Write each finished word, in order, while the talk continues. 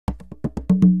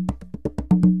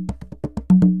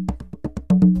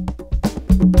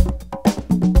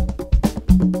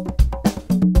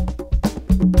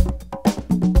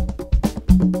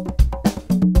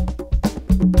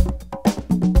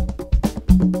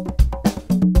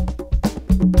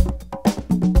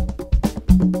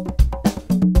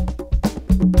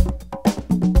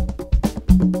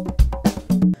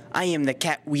I am the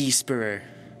cat whisperer.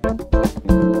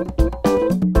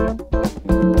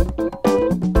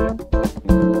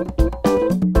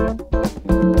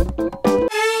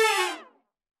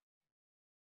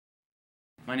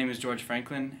 My name is George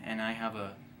Franklin, and I have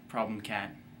a problem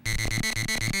cat.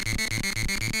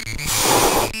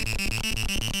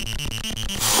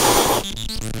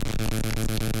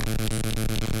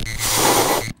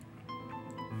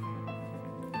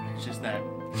 It's just that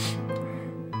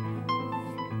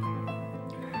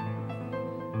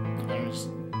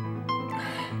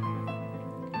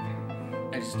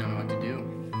I just don't know what to do.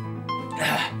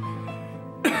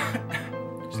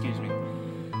 Excuse me.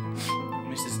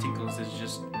 Mrs. Tinkles is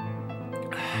just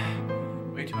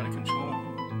way too out of control.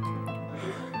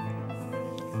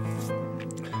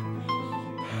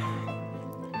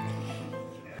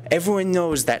 Everyone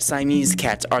knows that Siamese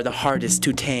cats are the hardest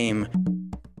to tame.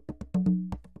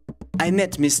 I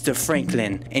met Mr.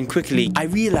 Franklin, and quickly I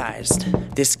realized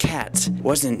this cat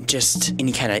wasn't just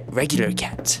any kind of regular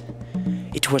cat.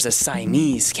 It was a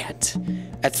Siamese cat.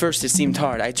 At first it seemed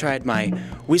hard. I tried my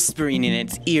whispering in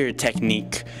its ear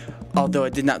technique, although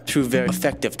it did not prove very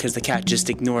effective because the cat just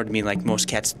ignored me like most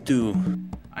cats do.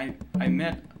 I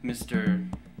met Mr.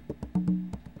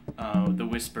 The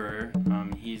Whisperer.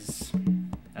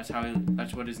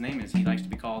 That's what his name is. He likes to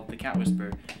be called the Cat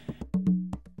Whisperer.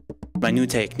 My new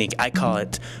technique, I call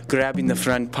it grabbing the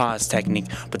front paws technique,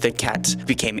 but the cat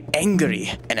became angry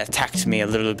and attacked me a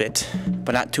little bit,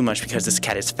 but not too much because this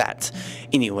cat is fat.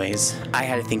 Anyways, I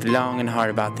had to think long and hard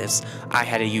about this. I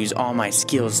had to use all my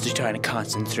skills to try to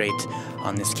concentrate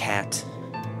on this cat.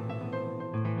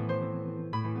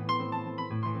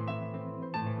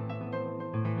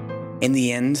 In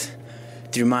the end,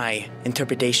 through my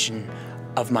interpretation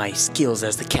of my skills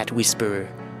as the cat whisperer,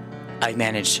 I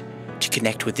managed to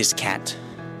connect with this cat.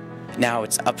 Now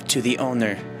it's up to the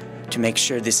owner to make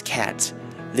sure this cat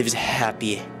lives a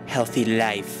happy, healthy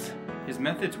life. His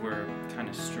methods were kind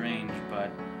of strange,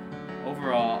 but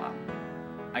overall,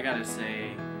 I gotta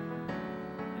say,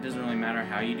 it doesn't really matter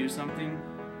how you do something.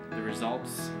 The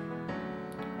results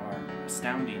are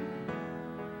astounding.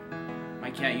 My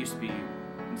cat used to be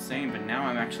insane, but now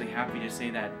I'm actually happy to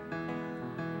say that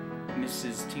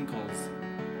Mrs. Tinkles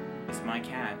is my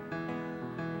cat.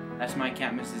 That's my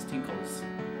cat, Mrs. Tinkles.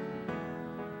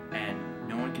 And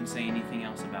no one can say anything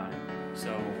else about it.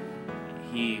 So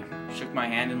he shook my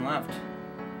hand and left.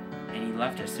 And he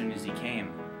left as soon as he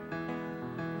came.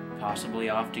 Possibly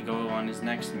off to go on his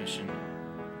next mission.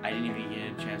 I didn't even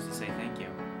get a chance to say thank you.